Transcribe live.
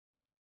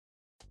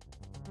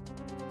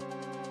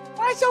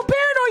not so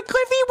paranoid,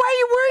 Cliffy. Why are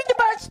you worried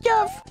about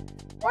stuff?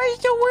 Why are you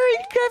so worried,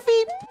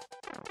 Cliffy?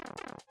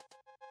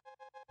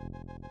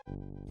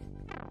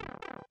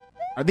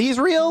 Are these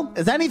real?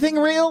 Is anything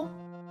real?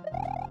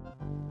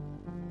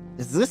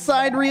 Is this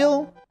side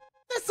real?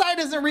 This side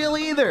isn't real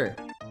either.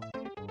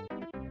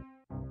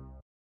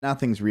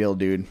 Nothing's real,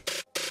 dude.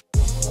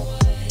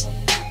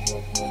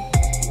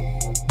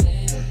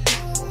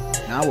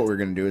 Now what we're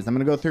going to do is I'm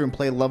going to go through and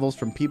play levels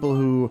from people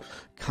who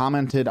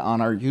commented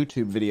on our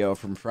YouTube video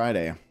from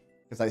Friday.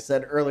 Because I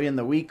said early in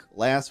the week,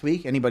 last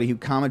week, anybody who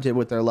commented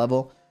with their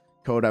level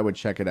code, I would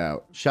check it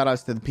out. Shout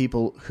outs to the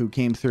people who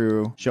came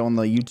through, showing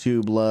the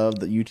YouTube love,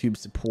 the YouTube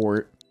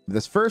support.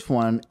 This first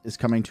one is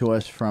coming to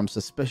us from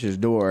Suspicious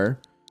Door.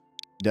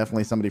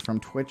 Definitely somebody from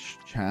Twitch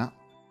chat.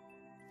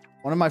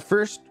 One of my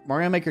first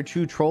Mario Maker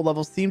 2 troll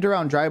levels themed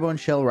around Drybone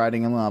shell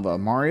riding in lava.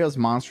 Mario's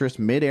monstrous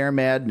mid-air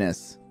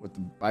madness with the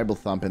Bible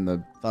thump in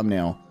the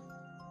thumbnail.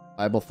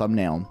 Bible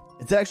thumbnail.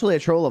 It's actually a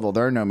troll level.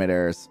 There are no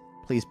mid-airs.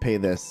 Please pay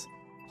this.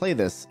 Play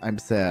this. I'm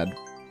sad.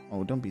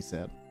 Oh, don't be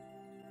sad.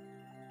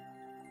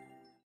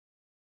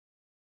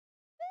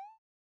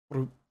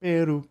 Is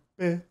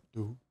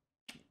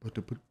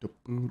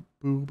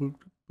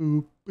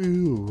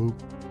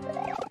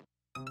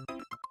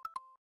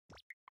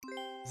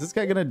this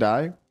guy gonna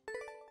die?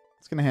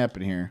 What's gonna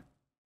happen here?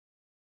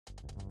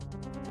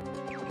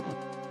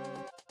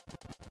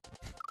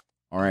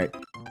 All right,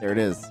 there it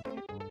is.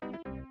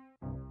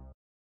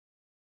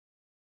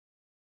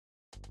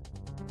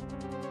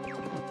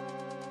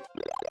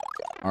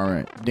 All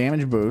right,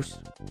 damage boost.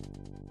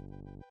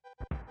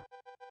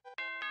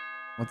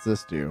 What's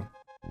this do?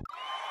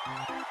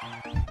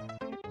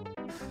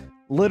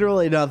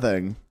 Literally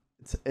nothing.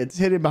 It's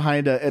hidden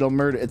behind a. It'll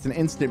murder. It's an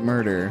instant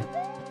murder.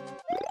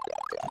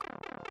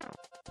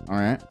 All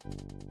right.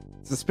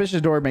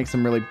 Suspicious Door makes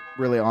some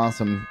really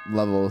awesome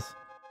levels.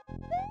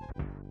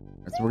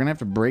 So we're gonna have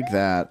to break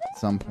that at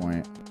some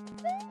point.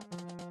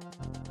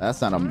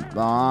 That's not a.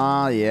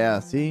 Ah,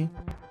 yeah. See,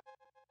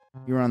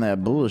 you were on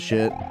that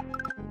bullshit.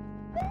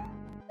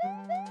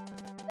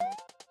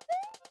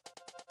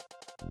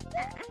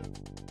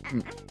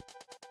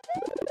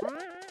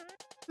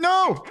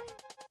 No!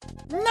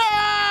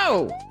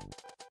 No!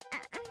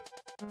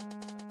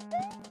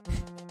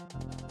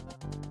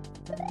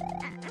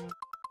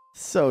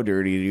 So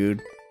dirty,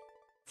 dude.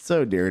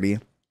 So dirty.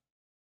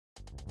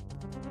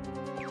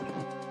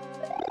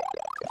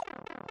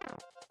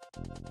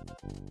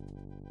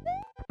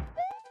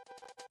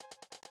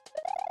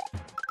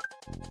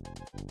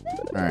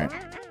 All right.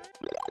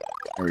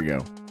 There we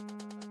go.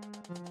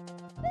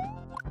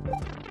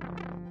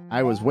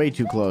 I was way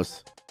too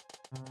close.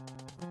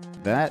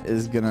 That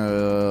is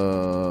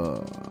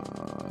gonna...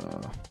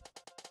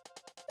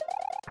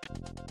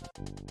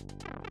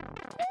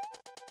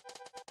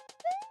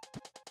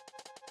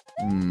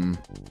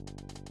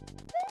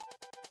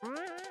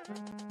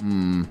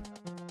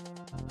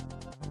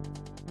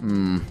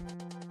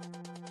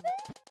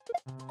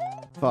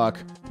 Fuck.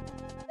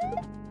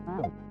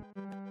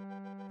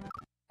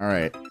 All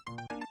right.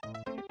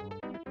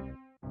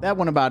 That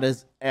one about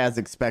as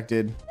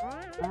expected.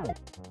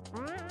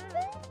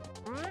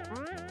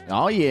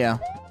 Oh yeah.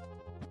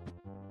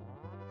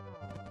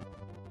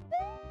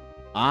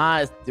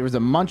 Ah, there was a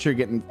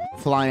muncher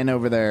flying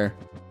over there.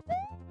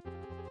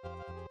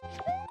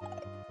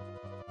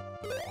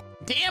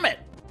 Damn it!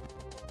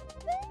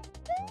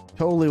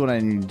 Totally what I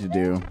needed to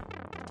do.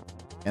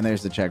 And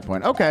there's the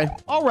checkpoint. Okay.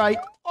 All right.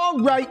 All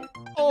right.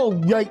 All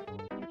right.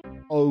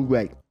 All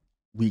right.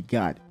 We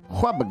got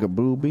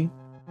Whabagabooby.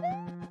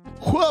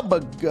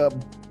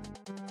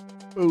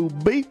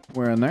 Whabagabooby.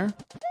 We're in there.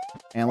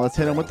 And let's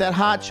hit him with that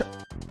hot shot.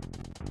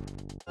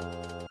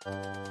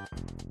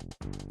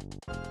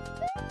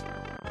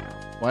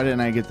 Why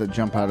didn't I get the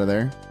jump out of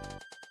there?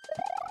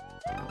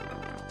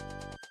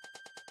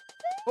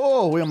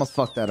 Oh, we almost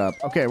fucked that up.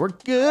 Okay, we're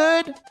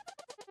good.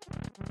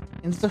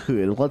 Insta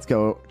hood. Let's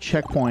go.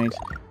 Checkpoint.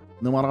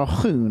 Numero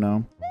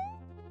uno.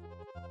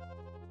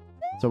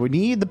 So we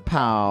need the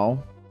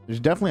POW.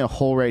 There's definitely a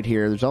hole right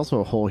here. There's also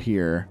a hole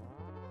here.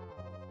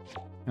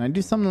 Can I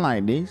do something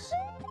like this?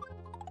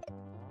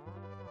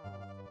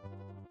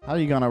 How are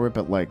you gonna rip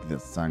it like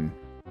this, son?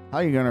 How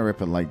are you gonna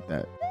rip it like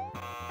that?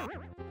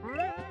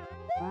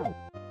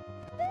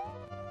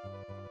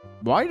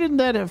 Why didn't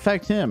that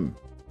affect him?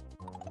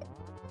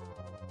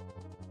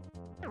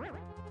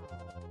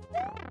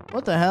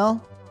 What the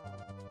hell?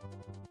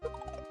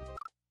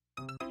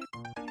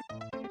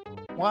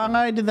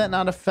 Why did that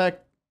not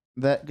affect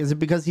that? Is it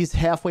because he's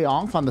halfway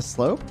off on the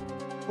slope?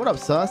 What up,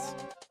 sus?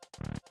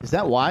 Is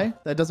that why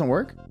that doesn't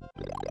work?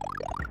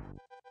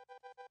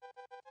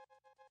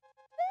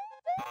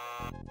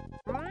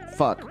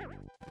 Fuck.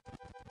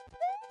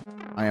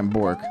 I am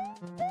Bork.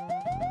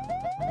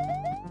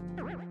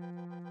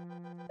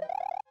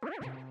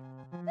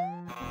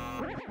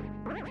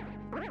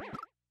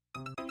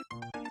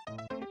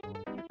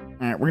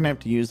 Alright, we're gonna have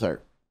to use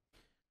our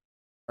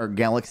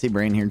galaxy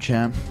brain here,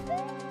 champ.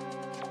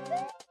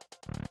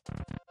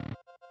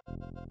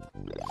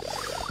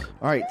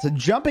 All right, so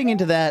jumping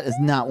into that is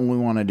not what we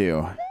want to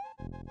do,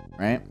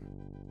 right?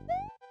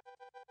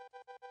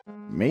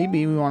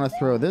 Maybe we want to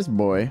throw this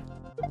boy.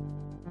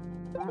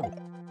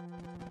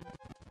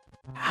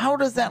 How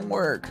does that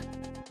work?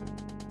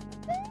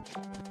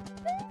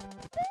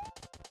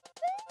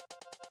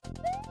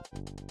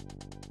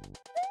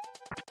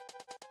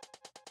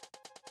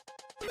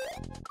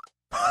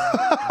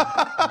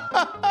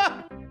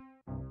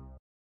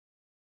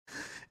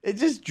 It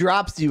just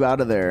drops you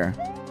out of there.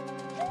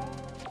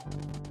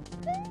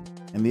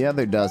 And the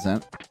other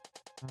doesn't.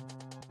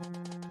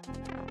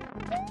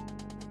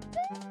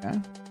 Okay.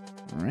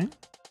 All right.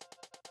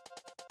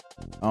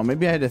 Oh,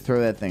 maybe I had to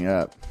throw that thing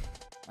up.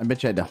 I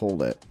bet you had to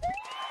hold it.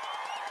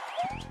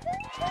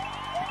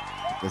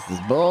 This is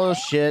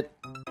bullshit.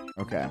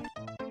 Okay.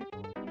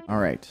 All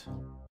right.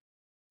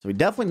 So we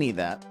definitely need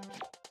that.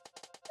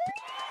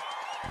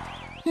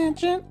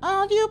 Attention,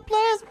 all you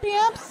players, be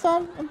up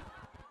something.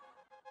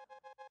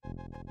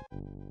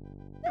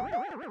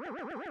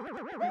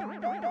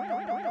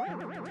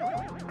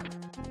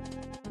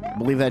 I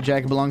believe that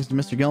jacket belongs to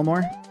Mr. Gilmore.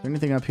 Is there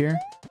anything up here?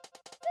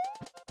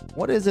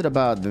 What is it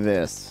about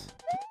this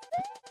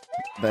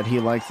that he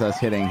likes us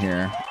hitting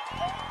here?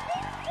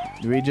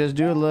 Do we just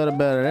do a little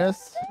bit of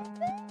this?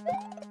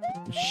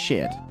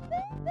 Shit.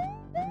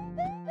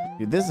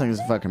 Dude, this thing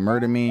is fucking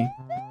murder me.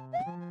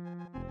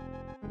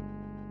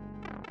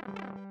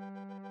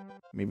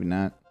 Maybe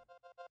not.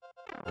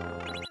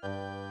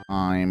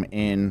 I'm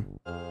in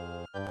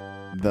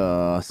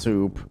the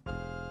soup.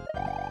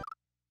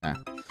 Ah.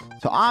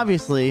 So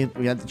obviously,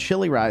 we got the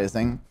chili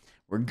rising.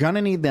 We're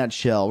gonna need that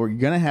shell. We're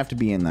gonna have to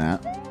be in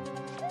that.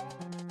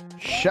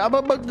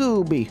 Shabba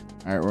bagooby.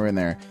 All right, we're in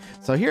there.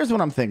 So here's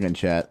what I'm thinking,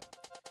 chat.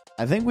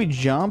 I think we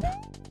jump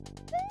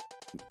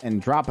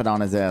and drop it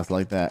on his ass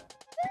like that.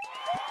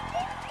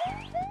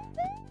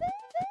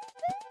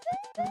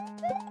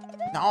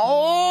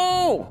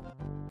 No!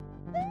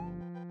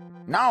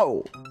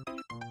 No!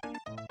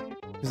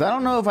 Because I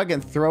don't know if I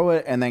can throw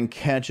it and then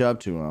catch up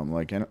to him.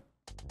 Like, I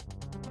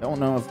don't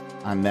know if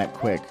I'm that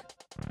quick.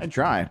 I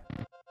try.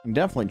 I can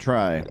definitely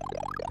try.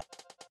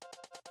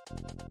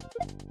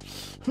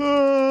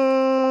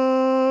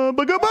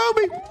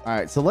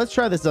 Alright, so let's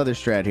try this other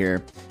strat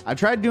here. I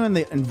tried doing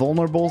the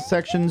invulnerable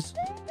sections,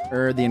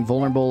 or the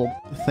invulnerable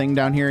thing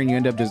down here, and you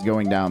end up just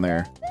going down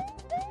there.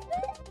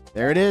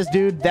 There it is,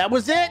 dude. That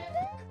was it!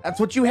 That's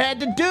what you had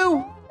to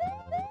do!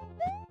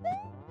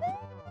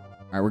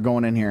 Alright, we're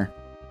going in here.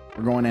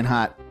 We're going in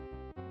hot.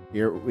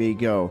 Here we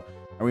go.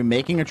 Are we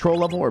making a troll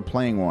level or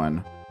playing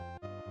one?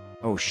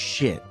 Oh,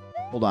 shit.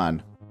 Hold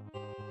on.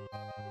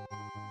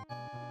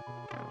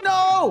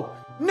 No!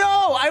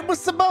 No! I was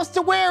supposed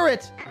to wear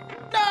it!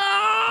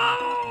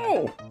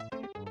 No!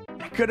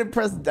 I could have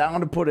pressed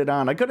down to put it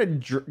on. I could have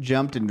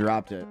jumped and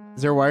dropped it.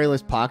 Is there a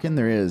wireless pocket?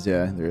 There is.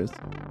 Yeah, there is.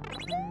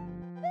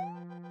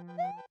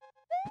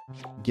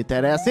 Get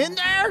that ass in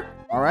there!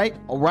 Alright,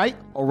 alright,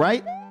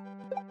 alright.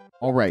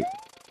 Alright.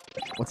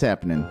 What's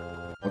happening?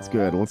 What's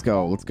good? Let's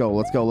go. Let's go.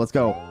 Let's go. Let's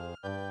go.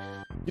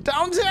 Get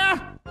down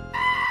there!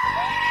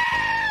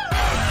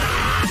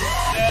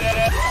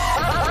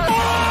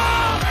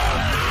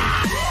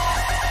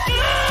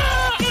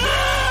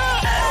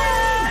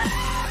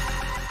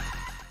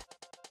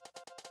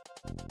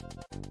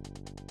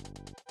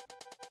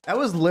 That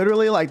was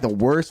literally like the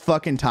worst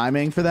fucking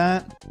timing for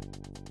that.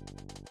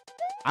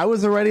 I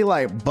was already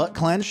like butt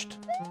clenched,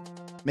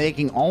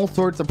 making all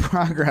sorts of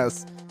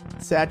progress.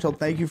 Satchel,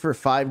 thank you for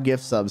 5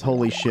 gift subs.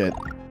 Holy shit.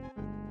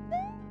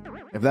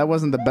 If that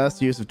wasn't the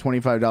best use of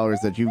 $25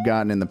 that you've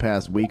gotten in the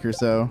past week or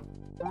so,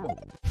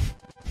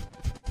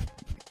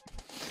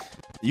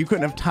 you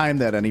couldn't have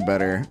timed that any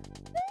better.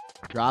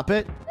 Drop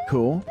it.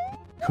 Cool.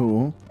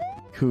 Cool.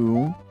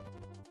 Cool.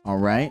 All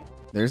right.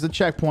 There's a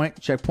checkpoint.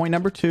 Checkpoint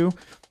number 2.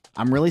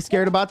 I'm really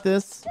scared about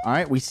this. All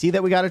right. We see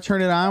that we got to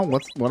turn it on.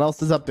 What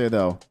else is up there,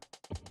 though?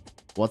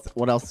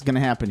 What else is going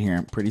to happen here?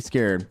 I'm pretty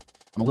scared.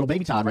 I'm a little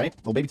baby Todd, right?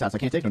 Little baby Todd, so I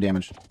can't take no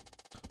damage. Is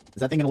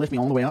that thing going to lift me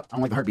all the way up? I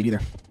don't like the heartbeat either.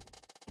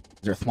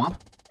 Is there a thwomp?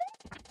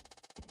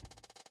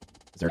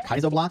 Is there a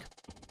Kaizo block?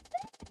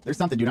 There's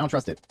something, dude. I don't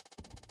trust it.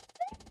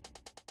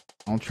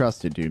 I don't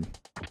trust it, dude.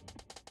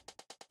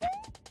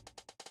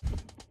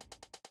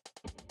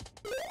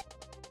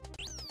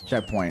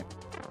 Checkpoint.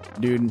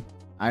 Dude,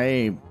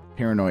 I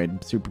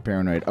paranoid. Super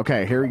paranoid.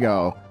 Okay, here we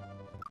go.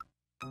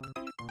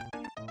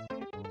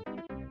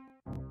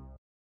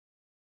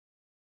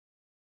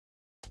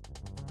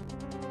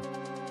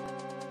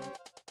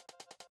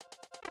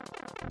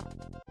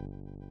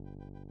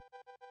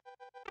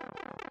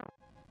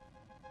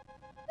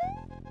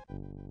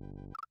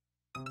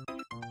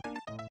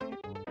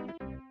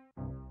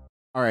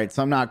 All right,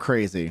 so I'm not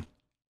crazy.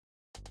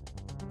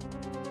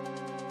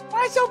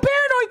 Why so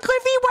paranoid,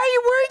 Cliffy? Why are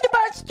you worried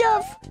about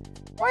stuff?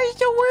 Why are you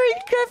so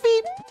worried,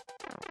 Cliffy?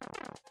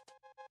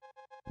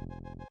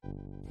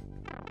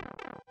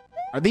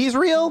 Are these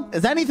real?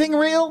 Is anything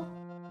real?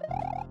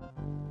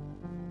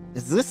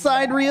 Is this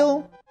side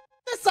real?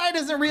 This side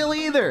isn't real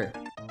either.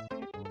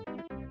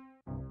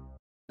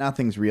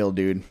 Nothing's real,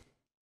 dude.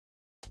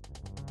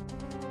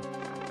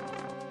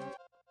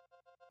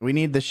 We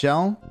need the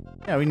shell?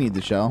 Yeah, we need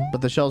the shell,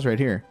 but the shell's right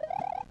here.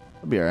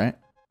 It'll be alright.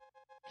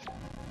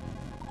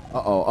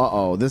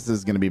 Uh-oh. This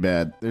is gonna be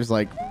bad. There's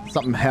like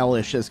something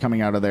hellish is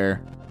coming out of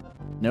there.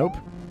 Nope.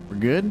 We're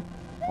good?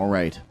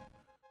 Alright.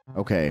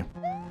 Okay.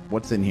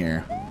 What's in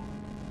here?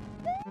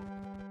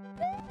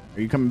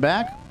 Are you coming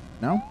back?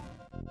 No?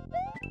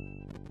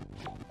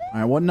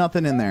 Alright, what?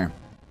 Nothing in there.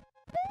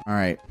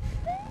 Alright.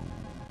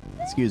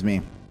 Excuse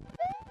me.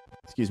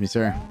 Excuse me,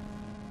 sir.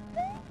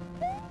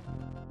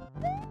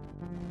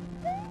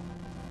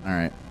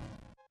 Alright.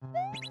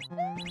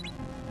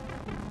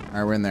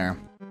 Alright, we're in there.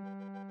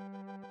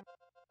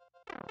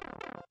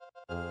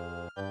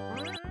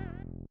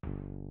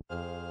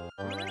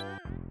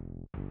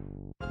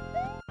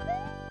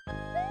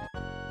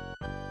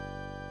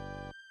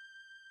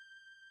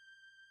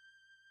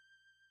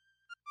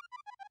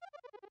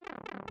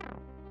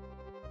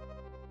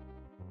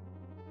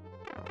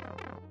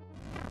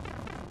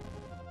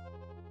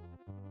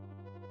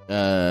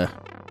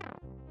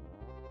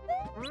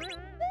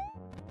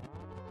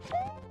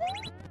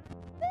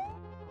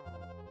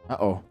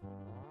 Uh-oh.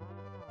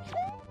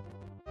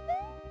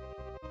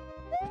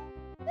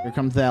 Here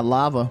comes that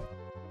lava.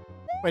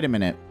 Wait a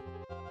minute.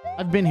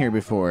 I've been here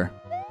before.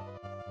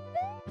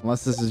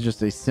 Unless this is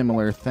just a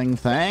similar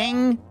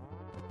thing.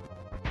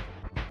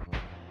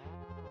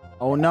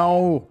 Oh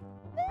no.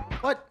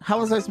 What? How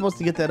was I supposed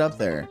to get that up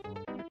there?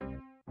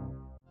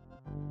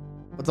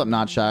 What's up,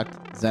 Not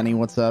Shocked? Zenny,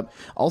 what's up?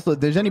 Also,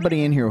 if there's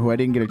anybody in here who I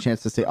didn't get a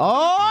chance to say,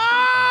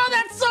 oh,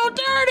 that's so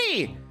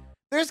dirty!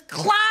 There's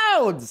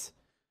clouds!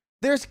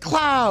 There's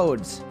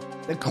clouds!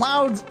 The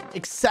clouds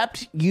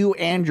accept you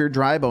and your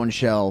dry bone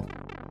shell.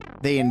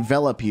 They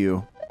envelop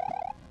you.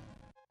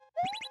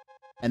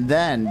 And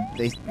then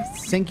they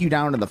sink you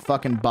down to the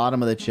fucking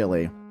bottom of the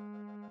chili.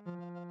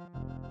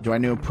 Do I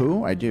know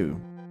poo? I do.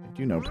 I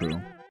do know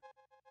poo.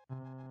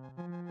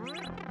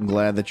 I'm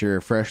glad that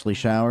you're freshly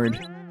showered.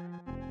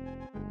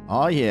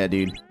 Oh yeah,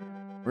 dude.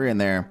 We're in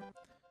there.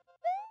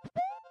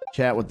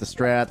 Chat with the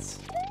strats.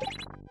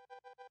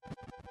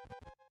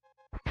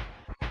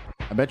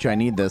 I bet you I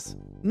need this.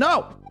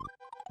 No!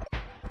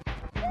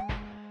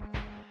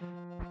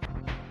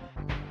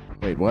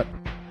 Wait, what?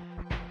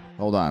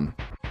 Hold on.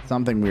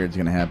 Something weird's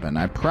gonna happen.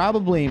 I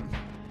probably...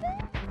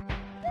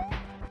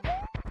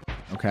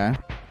 Okay.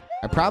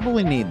 I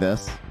probably need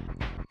this.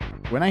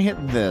 When I hit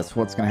this,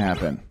 what's gonna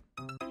happen?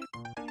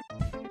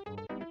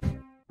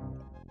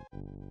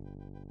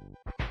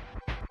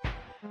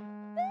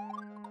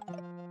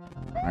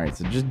 Alright,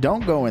 so just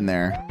don't go in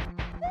there.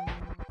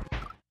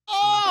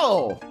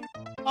 Oh!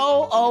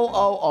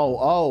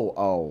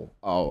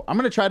 Oh. I'm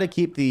gonna try to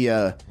keep the,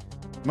 I'm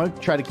gonna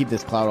try to keep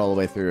this cloud all the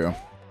way through.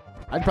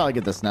 I'd probably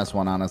get the SNES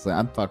one, honestly.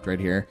 I'm fucked right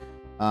here.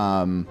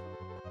 I'm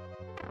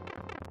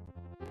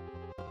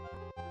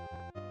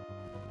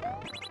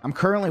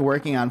currently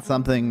working on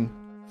something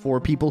for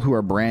people who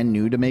are brand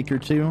new to Maker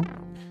 2,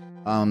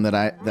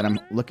 that I'm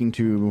looking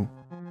to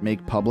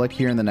make public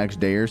here in the next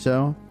day or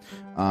so.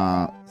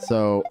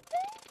 So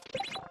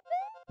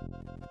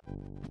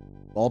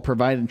while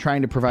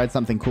trying to provide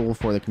something cool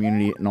for the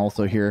community, and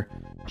also here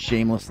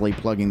shamelessly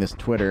plugging this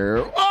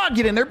Twitter. Oh,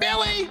 get in there,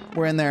 Billy!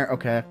 We're in there.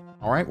 Okay.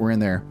 All right, we're in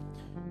there.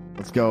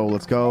 Let's go.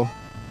 Let's go.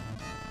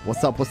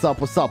 What's up? What's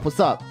up? What's up? What's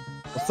up?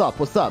 What's up?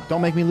 What's up?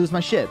 Don't make me lose my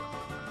shit.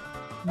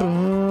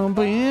 Boom,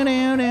 boom,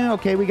 down, down.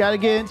 Okay, we gotta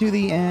get to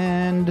the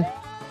end.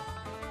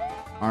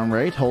 Arm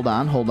right. Hold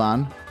on. Hold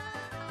on.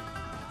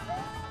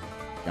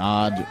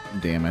 God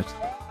damn it.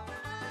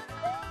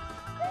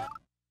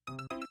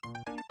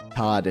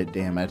 God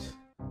damn it.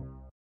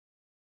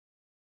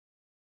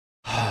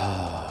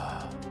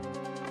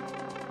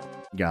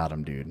 Got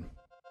him, dude.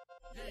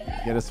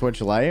 Get a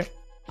Switch Lite?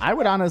 I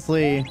would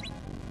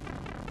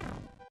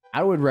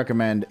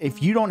recommend,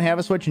 if you don't have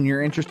a Switch and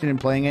you're interested in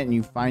playing it and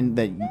you find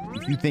that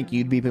if you think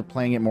you'd be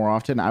playing it more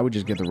often, I would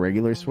just get the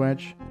regular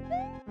Switch.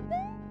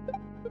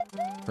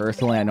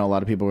 Personally, I know a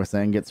lot of people were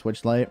saying get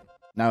Switch Lite.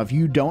 Now, if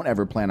you don't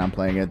ever plan on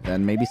playing it,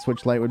 then maybe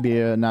Switch Lite would be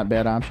a not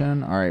bad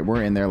option. All right,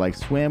 we're in there like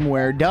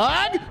swimwear.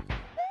 Doug?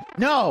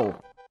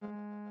 No!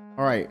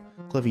 All right,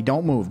 Cliffy,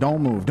 don't move.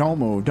 Don't move. Don't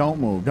move. Don't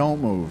move.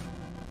 Don't move.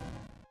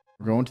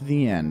 We're going to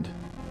the end,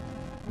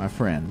 my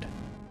friend.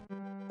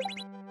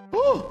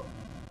 Ooh!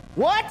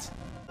 What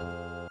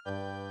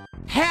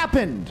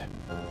happened?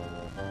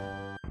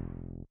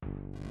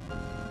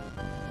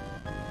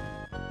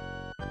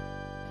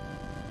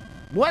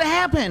 What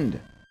happened?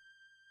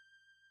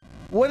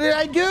 What did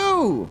I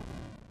do?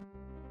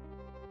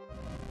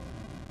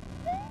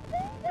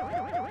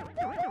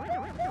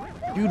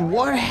 Dude,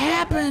 what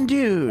happened,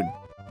 dude?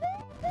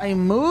 I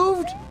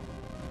moved?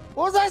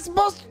 What was I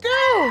supposed to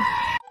do?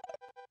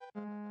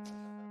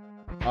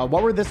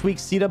 What were this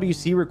week's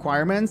CWC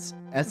requirements?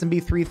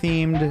 SMB3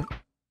 themed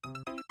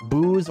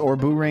booze or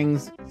boo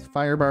rings,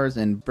 fire bars,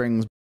 and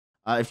brings.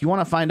 If you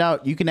want to find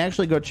out, you can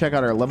actually go check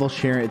out our level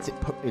share.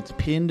 It's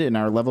pinned in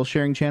our level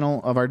sharing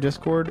channel of our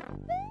Discord.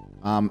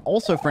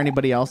 Also, for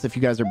anybody else, if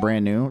you guys are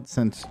brand new,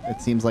 since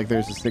it seems like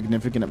there's a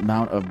significant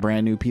amount of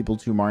brand new people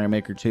to Mario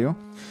Maker 2,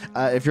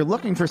 if you're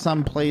looking for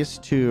some place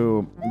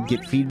to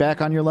get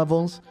feedback on your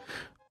levels,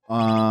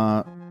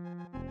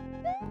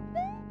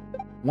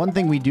 one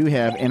thing we do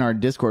have in our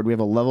Discord, we have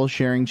a level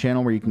sharing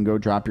channel where you can go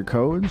drop your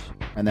codes.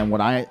 And then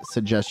what I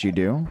suggest you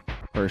do,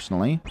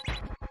 personally,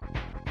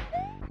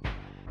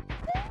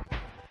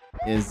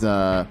 is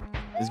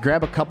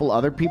grab a couple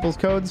other people's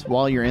codes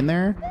while you're in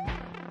there.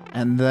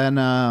 And then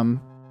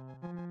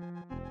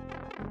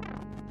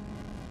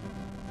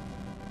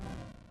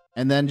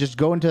just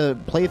go into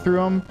play through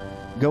them.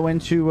 Go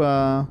into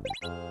there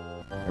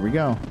we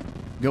go.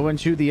 Go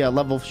into the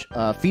level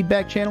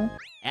feedback channel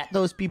at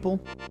those people.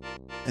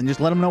 And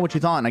just let them know what you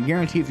thought. And I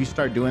guarantee if you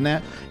start doing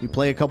that, you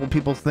play a couple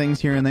people's things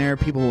here and there,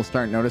 people will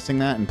start noticing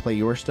that and play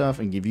your stuff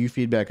and give you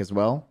feedback as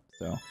well.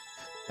 So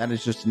that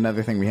is just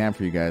another thing we have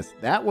for you guys.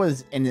 That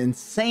was an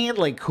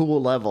insanely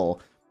cool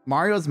level.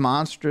 Mario's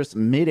Monstrous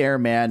Mid-Air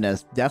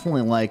Madness.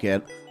 Definitely like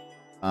it.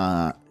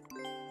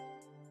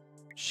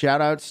 Shout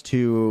outs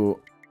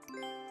to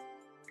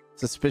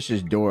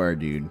Suspicious Door,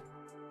 dude.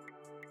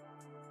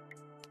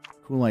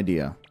 Cool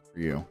idea for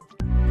you.